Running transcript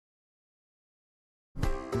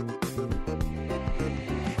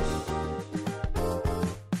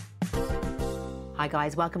Hi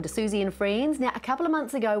guys, welcome to Suzy and Friends. Now, a couple of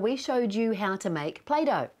months ago we showed you how to make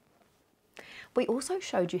Play-Doh. We also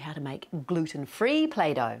showed you how to make gluten-free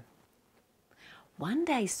Play-Doh. One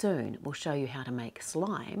day soon we'll show you how to make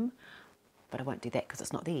slime, but I won't do that because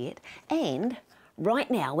it's not there yet. And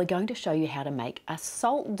right now we're going to show you how to make a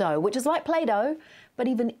salt dough, which is like Play-Doh, but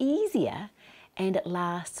even easier, and it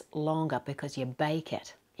lasts longer because you bake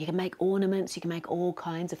it. You can make ornaments, you can make all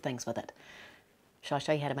kinds of things with it. Shall I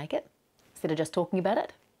show you how to make it instead of just talking about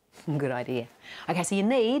it? Good idea. Okay, so you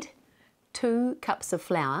need 2 cups of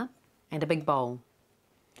flour and a big bowl.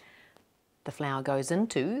 The flour goes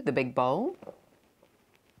into the big bowl.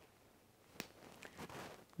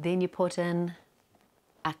 Then you put in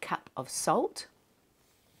a cup of salt.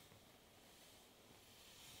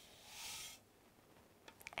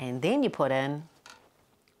 And then you put in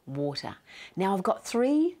water. Now I've got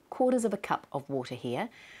 3/4 of a cup of water here,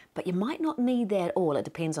 but you might not need that at all. It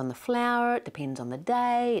depends on the flour, it depends on the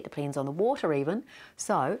day, it depends on the water even.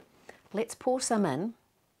 So let's pour some in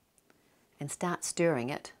and start stirring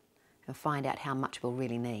it and find out how much we'll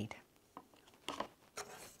really need.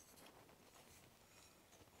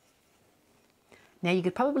 Now you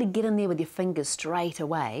could probably get in there with your fingers straight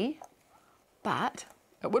away, but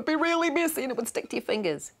it would be really messy and it would stick to your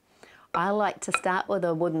fingers. I like to start with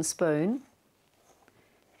a wooden spoon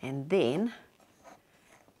and then,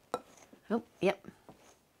 oh, yep,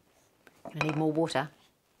 I need more water.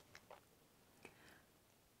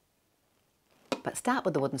 But start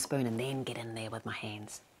with the wooden spoon and then get in there with my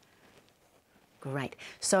hands. Great.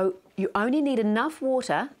 So you only need enough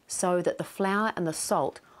water so that the flour and the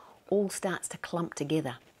salt all starts to clump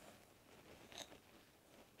together.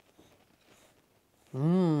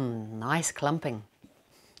 Nice clumping.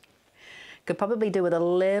 Could probably do with a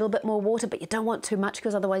little bit more water, but you don't want too much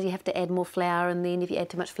because otherwise you have to add more flour, and then if you add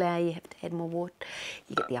too much flour you have to add more water.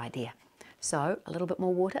 You get the idea. So a little bit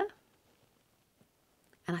more water.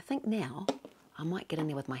 And I think now I might get in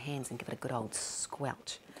there with my hands and give it a good old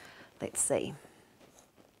squelch. Let's see.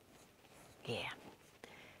 Yeah.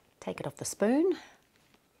 Take it off the spoon.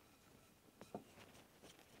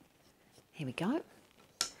 Here we go.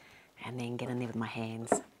 And then get in there with my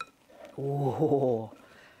hands. Oh.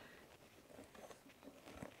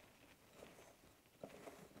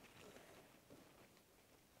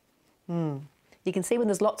 You can see when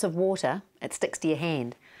there's lots of water, it sticks to your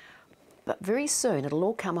hand. But very soon it'll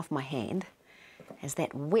all come off my hand as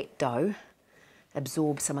that wet dough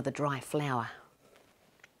absorbs some of the dry flour.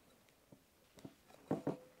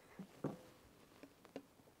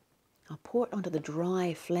 I'll pour it onto the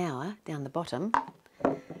dry flour down the bottom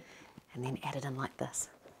and then add it in like this.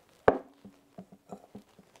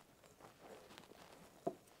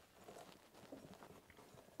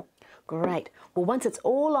 Great. Well, once it's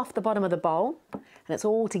all off the bottom of the bowl and it's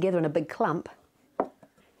all together in a big clump,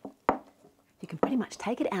 you can pretty much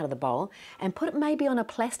take it out of the bowl and put it maybe on a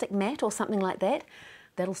plastic mat or something like that.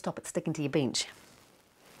 That'll stop it sticking to your bench.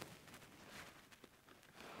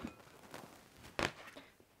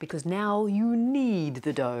 Because now you need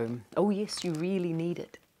the dough. Oh yes, you really need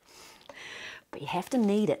it. But you have to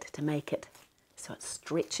knead it to make it so it's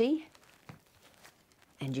stretchy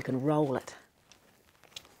and you can roll it.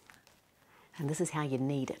 And this is how you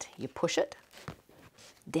knead it. You push it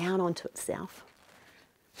down onto itself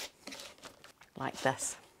like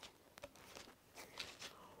this.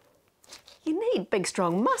 You need big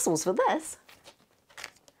strong muscles for this.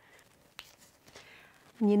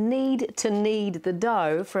 You need to knead the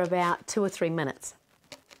dough for about 2 or 3 minutes.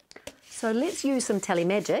 So let's use some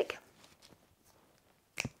telemagic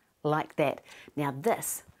like that. Now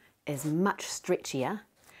this is much stretchier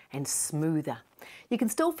and smoother. You can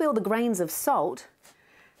still feel the grains of salt,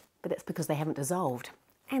 but that's because they haven't dissolved,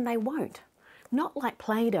 and they won't. Not like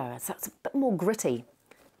Play-Doh, so it's a bit more gritty.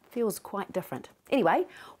 Feels quite different. Anyway,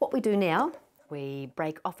 what we do now, we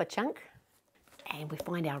break off a chunk and we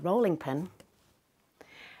find our rolling pin,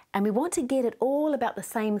 and we want to get it all about the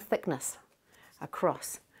same thickness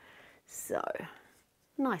across. So,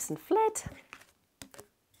 nice and flat.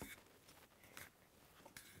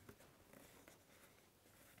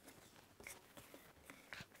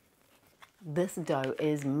 This dough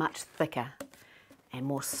is much thicker and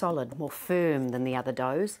more solid, more firm than the other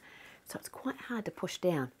doughs, so it's quite hard to push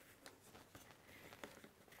down.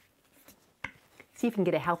 See if you can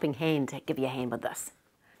get a helping hand to give you a hand with this.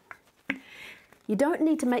 You don't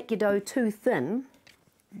need to make your dough too thin,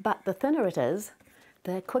 but the thinner it is,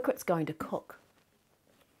 the quicker it's going to cook.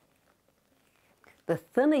 The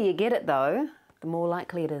thinner you get it though, the more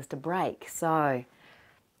likely it is to break. So,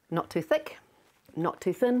 not too thick, not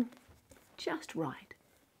too thin, just right.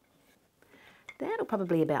 That'll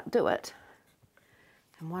probably about do it.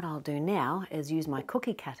 And what I'll do now is use my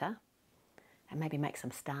cookie cutter and maybe make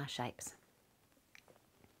some star shapes.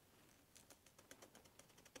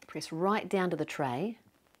 Press right down to the tray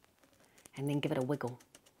and then give it a wiggle.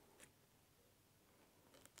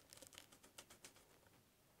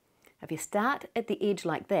 If you start at the edge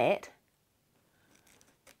like that,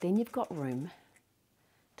 then you've got room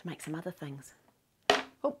to make some other things.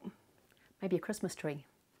 Oh, maybe a Christmas tree.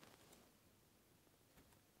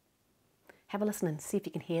 Have a listen and see if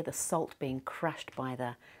you can hear the salt being crushed by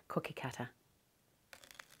the cookie cutter.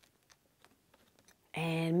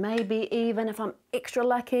 And maybe even if I'm extra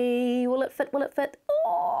lucky, will it fit, will it fit?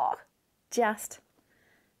 Oh, just.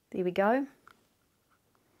 There we go.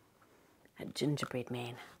 A gingerbread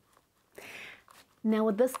man. Now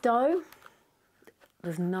with this dough,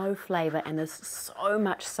 there's no flavour and there's so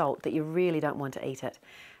much salt that you really don't want to eat it.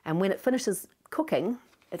 And when it finishes cooking,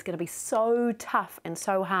 it's going to be so tough and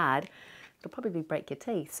so hard, it'll probably break your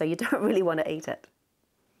teeth, so you don't really want to eat it.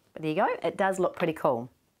 But there you go, it does look pretty cool.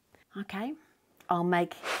 Okay, I'll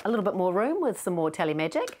make a little bit more room with some more Tally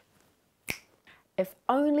Magic. If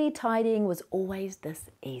only tidying was always this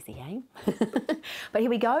easy, eh? But here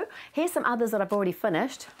we go. Here's some others that I've already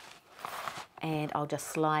finished. And I'll just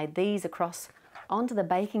slide these across onto the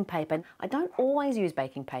baking paper. I don't always use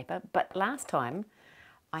baking paper, but last time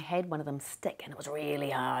I had one of them stick and it was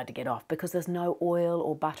really hard to get off because there's no oil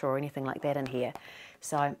or butter or anything like that in here.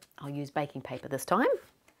 So I'll use baking paper this time.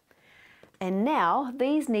 And now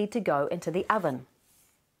these need to go into the oven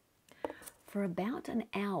for about an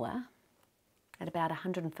hour at about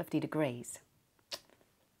 150 degrees.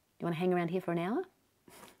 You want to hang around here for an hour?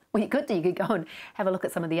 Well, you could do, you could go and have a look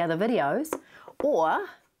at some of the other videos, or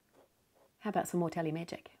how about some more Tally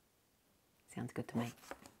Magic? Sounds good to me.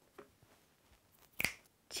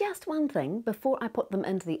 Just one thing, before I put them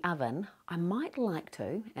into the oven, I might like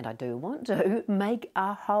to, and I do want to, make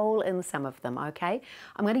a hole in some of them, okay?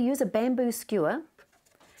 I'm going to use a bamboo skewer,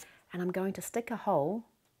 and I'm going to stick a hole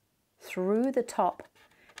through the top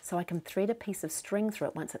so I can thread a piece of string through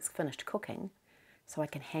it once it's finished cooking, so I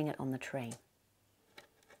can hang it on the tree.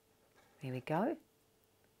 There we go.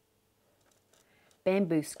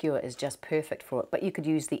 Bamboo skewer is just perfect for it, but you could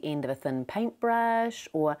use the end of a thin paintbrush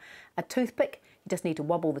or a toothpick. You just need to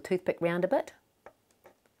wobble the toothpick round a bit.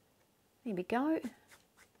 There we go.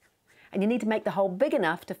 And you need to make the hole big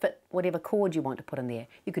enough to fit whatever cord you want to put in there.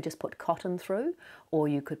 You could just put cotton through, or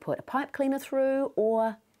you could put a pipe cleaner through,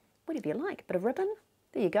 or whatever you like, a bit of ribbon.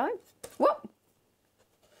 There you go. Whoop!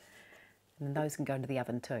 And those can go into the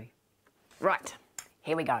oven too. Right,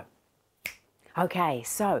 here we go. Okay,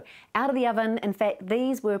 so out of the oven. In fact,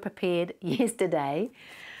 these were prepared yesterday.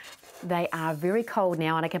 They are very cold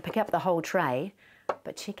now and I can pick up the whole tray,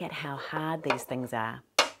 but check out how hard these things are.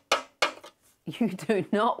 You do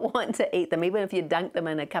not want to eat them, even if you dunk them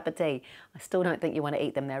in a cup of tea. I still don't think you want to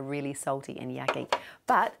eat them. They're really salty and yucky,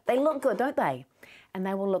 but they look good, don't they? And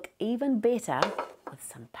they will look even better with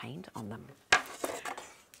some paint on them.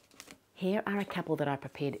 Here are a couple that I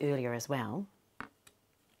prepared earlier as well.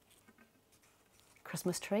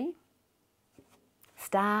 Christmas tree,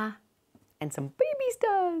 star, and some baby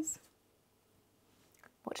stars.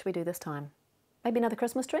 What should we do this time? Maybe another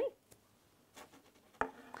Christmas tree?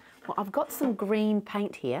 Well, I've got some green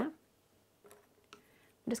paint here.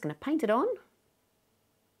 I'm just going to paint it on.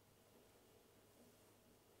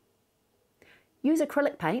 Use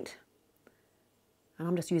acrylic paint. And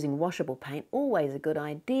I'm just using washable paint. Always a good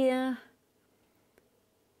idea.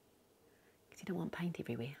 Because you don't want paint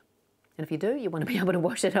everywhere. And if you do, you want to be able to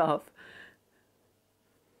wash it off.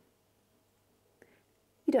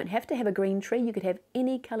 You don't have to have a green tree. You could have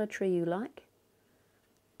any colour tree you like.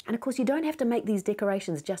 And of course, you don't have to make these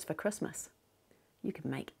decorations just for Christmas. You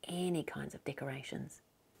can make any kinds of decorations.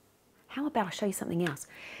 How about I show you something else?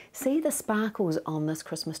 See the sparkles on this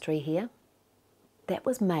Christmas tree here? That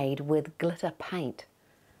was made with glitter paint.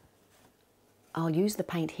 I'll use the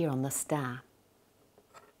paint here on this star.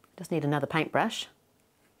 Just need another paintbrush.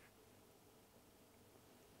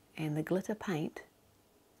 And the glitter paint,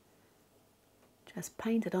 just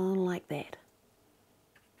paint it on like that.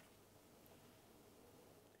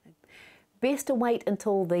 Best to wait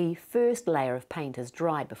until the first layer of paint is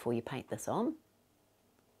dried before you paint this on.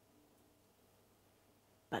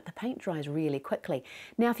 But the paint dries really quickly.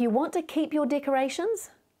 Now if you want to keep your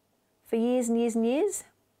decorations for years and years and years,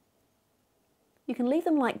 you can leave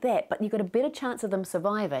them like that, but you've got a better chance of them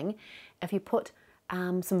surviving if you put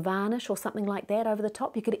some varnish or something like that over the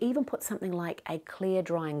top. You could even put something like a clear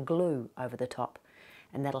drying glue over the top,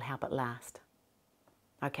 and that'll help it last.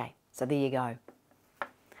 Okay, so there you go.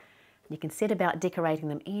 You can set about decorating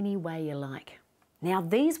them any way you like. Now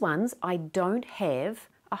these ones, I don't have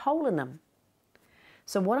a hole in them.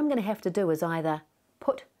 So what I'm going to have to do is either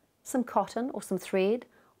put some cotton or some thread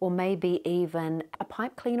or maybe even a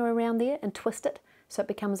pipe cleaner around there and twist it so it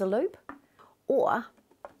becomes a loop. Or,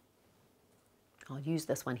 I'll use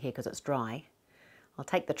this one here because it's dry. I'll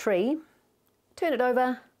take the tree, turn it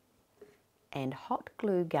over and hot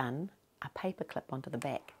glue gun a paper clip onto the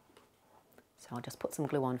back. So I'll just put some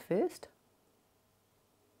glue on first.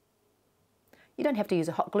 You don't have to use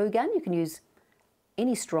a hot glue gun, you can use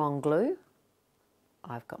any strong glue.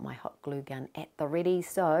 I've got my hot glue gun at the ready,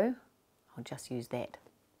 so I'll just use that.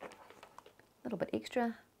 A little bit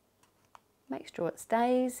extra, make sure it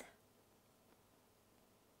stays.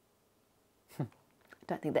 I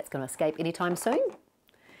don't think that's going to escape anytime soon.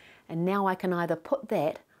 And now I can either put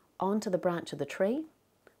that onto the branch of the tree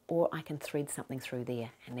or I can thread something through there,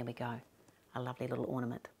 and there we go, a lovely little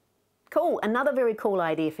ornament. Cool, another very cool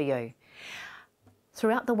idea for you.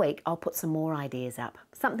 Throughout the week, I'll put some more ideas up.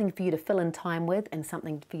 Something for you to fill in time with and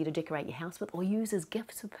something for you to decorate your house with or use as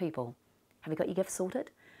gifts for people. Have you got your gifts sorted?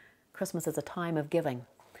 Christmas is a time of giving.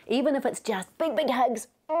 Even if it's just big, big hugs,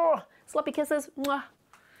 oh, sloppy kisses, mwah,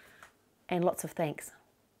 and lots of thanks.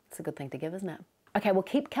 It's a good thing to give, isn't it? Okay, we'll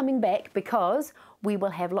keep coming back because we will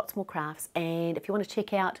have lots more crafts, and if you want to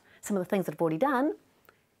check out some of the things that I've already done,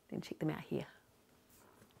 then check them out here.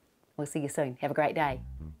 We'll see you soon. Have a great day.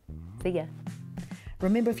 See ya.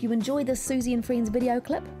 Remember, if you enjoy this Suzy and Friends video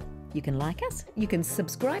clip, you can like us, you can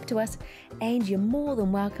subscribe to us, and you're more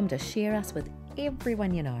than welcome to share us with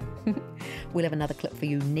everyone you know. We'll have another clip for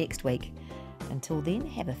you next week. Until then,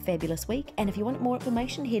 have a fabulous week, and if you want more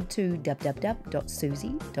information, head to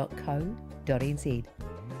www.suzy.co.nz.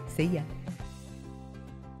 See ya.